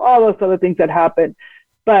 and all those other things that happen.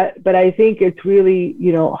 But I think it's really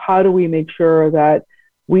how do we make sure that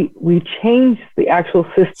we change the actual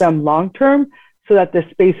system long term so that the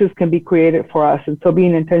spaces can be created for us. And so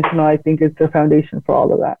being intentional, I think, is the foundation for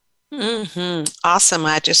all of that. Mm-hmm. Awesome.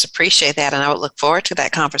 I just appreciate that. And I would look forward to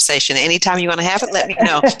that conversation. Anytime you want to have it, let me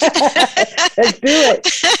know. Let's do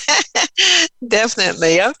it.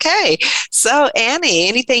 Definitely. Okay. So Annie,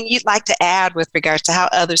 anything you'd like to add with regards to how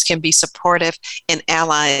others can be supportive and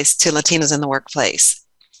allies to Latinas in the workplace?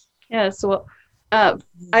 Yes. Well, I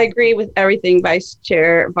agree with everything Vice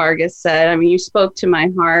Chair Vargas said. I mean, you spoke to my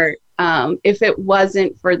heart. If it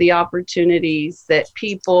wasn't for the opportunities that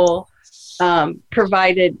people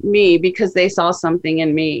provided me because they saw something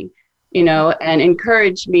in me, and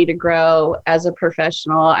encouraged me to grow as a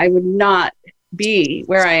professional, I would not be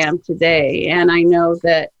where I am today. And I know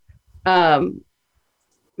that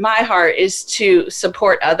my heart is to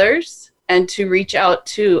support others and to reach out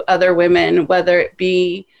to other women, whether it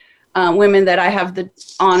be women that I have the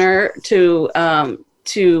honor to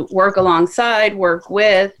work alongside, work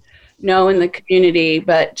with, know in the community,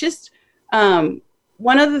 but just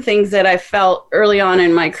one of the things that I felt early on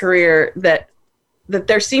in my career that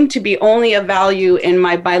there seemed to be only a value in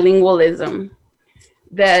my bilingualism,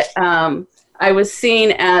 that I was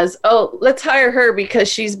seen as, oh, let's hire her because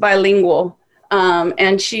she's bilingual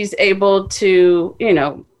and she's able to,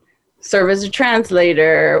 serve as a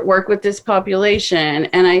translator, work with this population.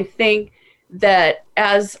 And I think that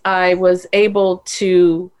as I was able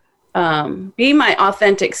to be my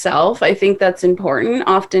authentic self, I think that's important.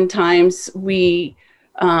 Oftentimes we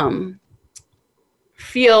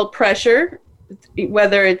feel pressure,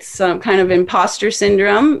 whether it's some kind of imposter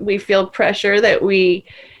syndrome. We feel pressure that we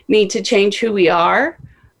need to change who we are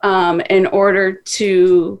in order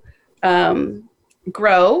to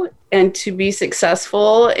grow and to be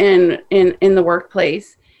successful in the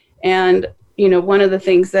workplace. And one of the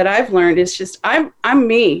things that I've learned is just I'm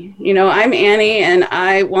me. I'm Annie, and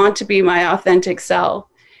I want to be my authentic self,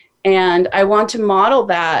 and I want to model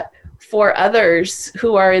that for others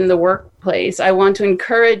who are in the workplace. I want to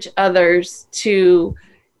encourage others to,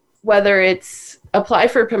 whether it's apply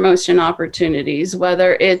for promotion opportunities,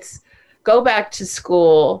 whether it's go back to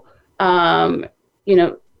school,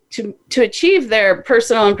 to achieve their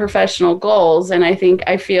personal and professional goals. And I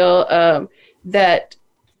feel that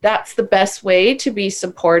that's the best way to be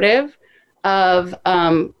supportive of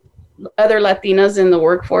other Latinas in the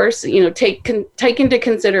workforce. Take into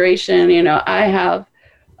consideration, I have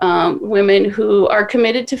women who are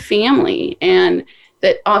committed to family, and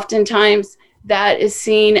that oftentimes that is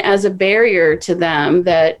seen as a barrier to them,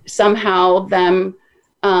 that somehow them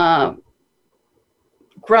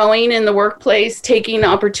growing in the workplace, taking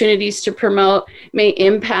opportunities to promote may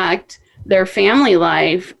impact their family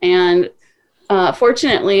life. And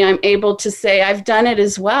fortunately, I'm able to say I've done it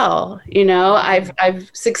as well.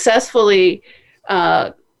 I've successfully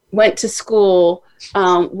went to school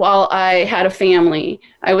while I had a family.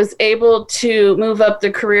 I was able to move up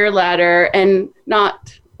the career ladder and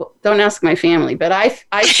don't ask my family, but I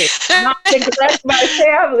think not neglect my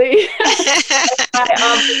family, my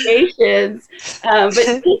obligations.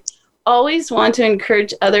 But always want to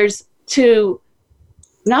encourage others to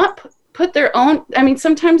not put their own. I mean,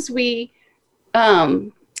 sometimes we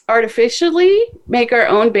artificially make our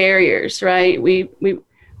own barriers, right? We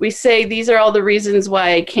say these are all the reasons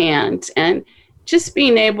why I can't, and just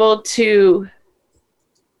being able to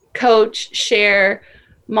coach, share,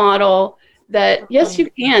 model that, yes, you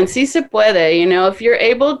can. Si se puede, if you're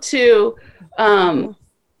able to, and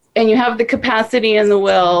you have the capacity and the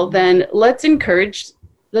will, then let's encourage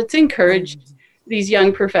these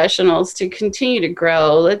young professionals to continue to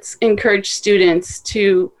grow. Let's encourage students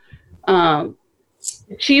to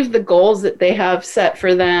achieve the goals that they have set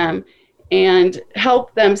for them, and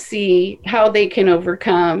help them see how they can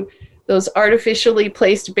overcome those artificially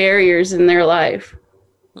placed barriers in their life.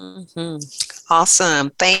 Mm-hmm. Awesome.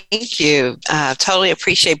 Thank you. Totally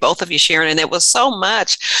appreciate both of you sharing. And it was so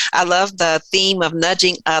much. I love the theme of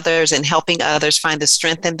nudging others and helping others find the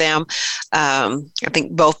strength in them. I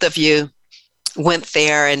think both of you went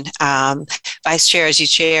there, and Vice Chair, as you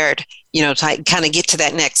shared, to kind of get to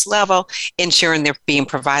that next level, ensuring they're being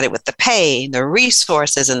provided with the pay, the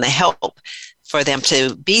resources, and the help for them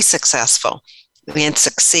to be successful and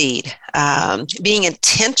succeed. Being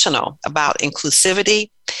intentional about inclusivity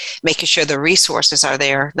making sure the resources are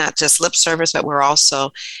there, not just lip service, but we're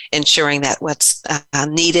also ensuring that what's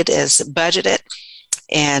needed is budgeted,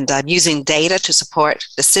 and using data to support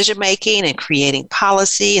decision-making and creating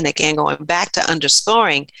policy. And again, going back to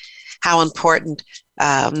underscoring how important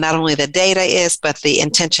not only the data is, but the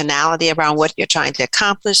intentionality around what you're trying to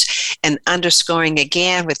accomplish, and underscoring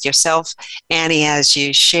again with yourself, Annie, as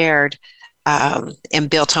you shared and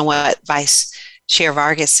built on what Vice Chair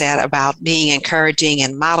Vargas said about being encouraging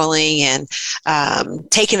and modeling and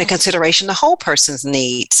taking into consideration the whole person's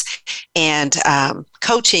needs, and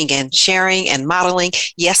coaching and sharing and modeling.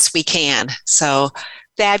 Yes, we can. So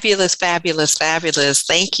fabulous, fabulous, fabulous.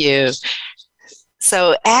 Thank you.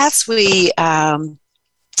 So as we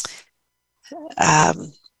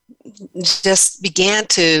just began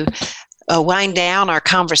to wind down our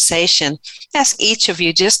conversation, ask each of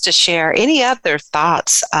you just to share any other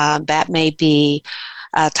thoughts that may be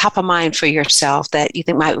top of mind for yourself that you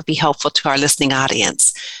think might be helpful to our listening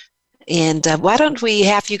audience. And why don't we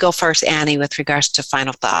have you go first, Annie, with regards to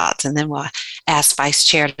final thoughts, and then we'll ask Vice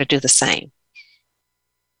Chair to do the same.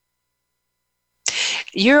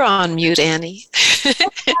 You're on mute, Annie.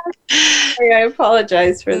 I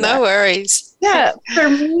apologize for that. No worries. Yeah, for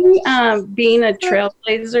me, being a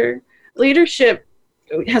trailblazer, leadership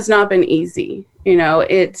has not been easy. You know,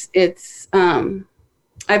 it's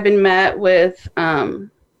I've been met with, and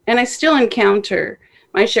I still encounter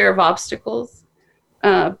my share of obstacles,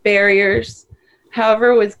 barriers.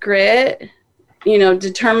 However, with grit,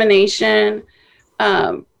 determination,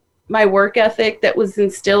 my work ethic that was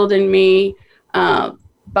instilled in me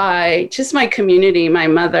by just my community, my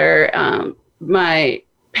mother, my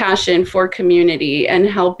passion for community and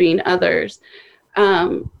helping others.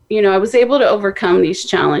 I was able to overcome these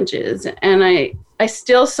challenges, and I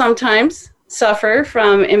still sometimes suffer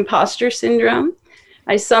from imposter syndrome.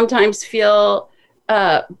 I sometimes feel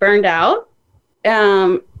burned out,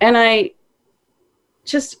 and I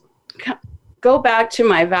just go back to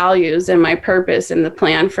my values and my purpose and the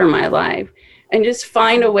plan for my life, and just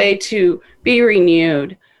find a way to be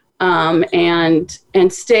renewed and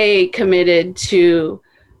stay committed to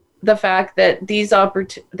the fact that these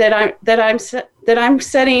that I'm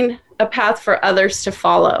setting a path for others to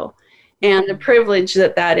follow, and the privilege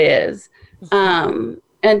that is.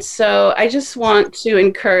 And so I just want to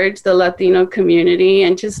encourage the Latino community,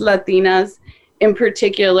 and just Latinas in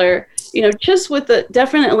particular, just with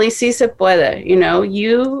definitely si se puede,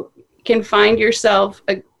 you can find yourself,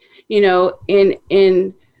 find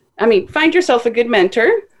yourself a good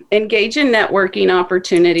mentor, engage in networking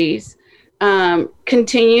opportunities,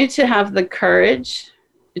 continue to have the courage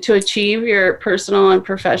to achieve your personal and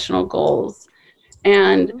professional goals,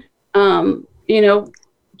 and,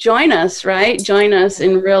 join us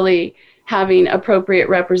in really having appropriate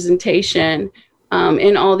representation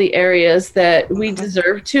in all the areas that we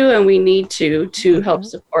deserve to and we need to help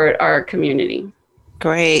support our community.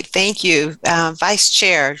 Great. Thank you. Vice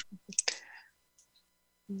Chair.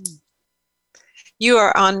 You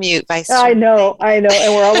are on mute, Vice Chair. I know, and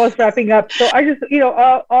we're almost wrapping up. So I just,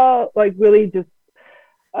 I'll really just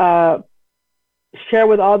share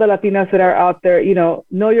with all the Latinas that are out there,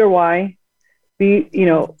 know your why.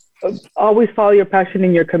 Always follow your passion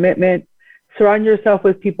and your commitment. Surround yourself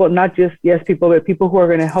with people, not just yes people, but people who are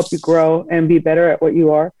going to help you grow and be better at what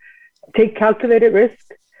you are. Take calculated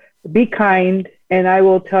risk, be kind. And I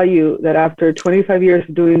will tell you that after 25 years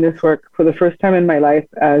of doing this work, for the first time in my life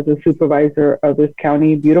as a supervisor of this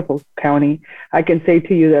county, beautiful county, I can say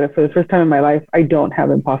to you that for the first time in my life, I don't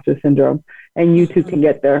have imposter syndrome, and you too can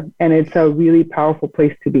get there. And it's a really powerful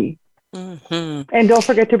place to be. Mm-hmm. And don't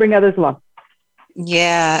forget to bring others along.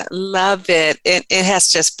 Yeah, love it. It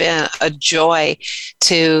has just been a joy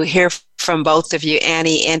to hear from both of you,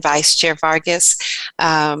 Annie and Vice Chair Vargas.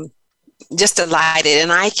 Just delighted,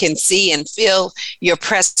 and I can see and feel your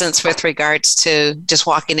presence with regards to just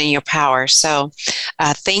walking in your power. So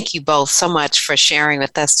thank you both so much for sharing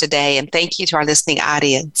with us today, and thank you to our listening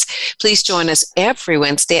audience. Please join us every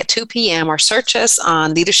Wednesday at 2 p.m. or search us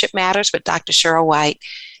on Leadership Matters with Dr. Cheryl White,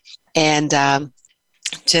 and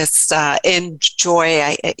just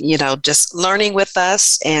enjoy, just learning with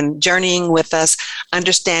us and journeying with us,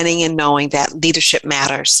 understanding and knowing that leadership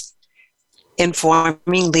matters.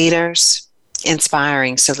 Informing leaders,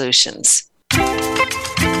 inspiring solutions.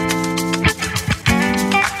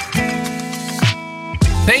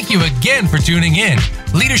 Thank you again for tuning in.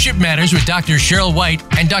 Leadership Matters with Dr. Cheryl White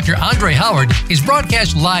and Dr. Andre Howard is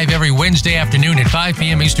broadcast live every Wednesday afternoon at 5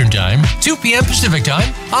 p.m. Eastern Time, 2 p.m. Pacific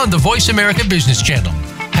Time on the Voice America Business Channel.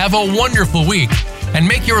 Have a wonderful week and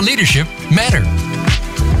make your leadership matter.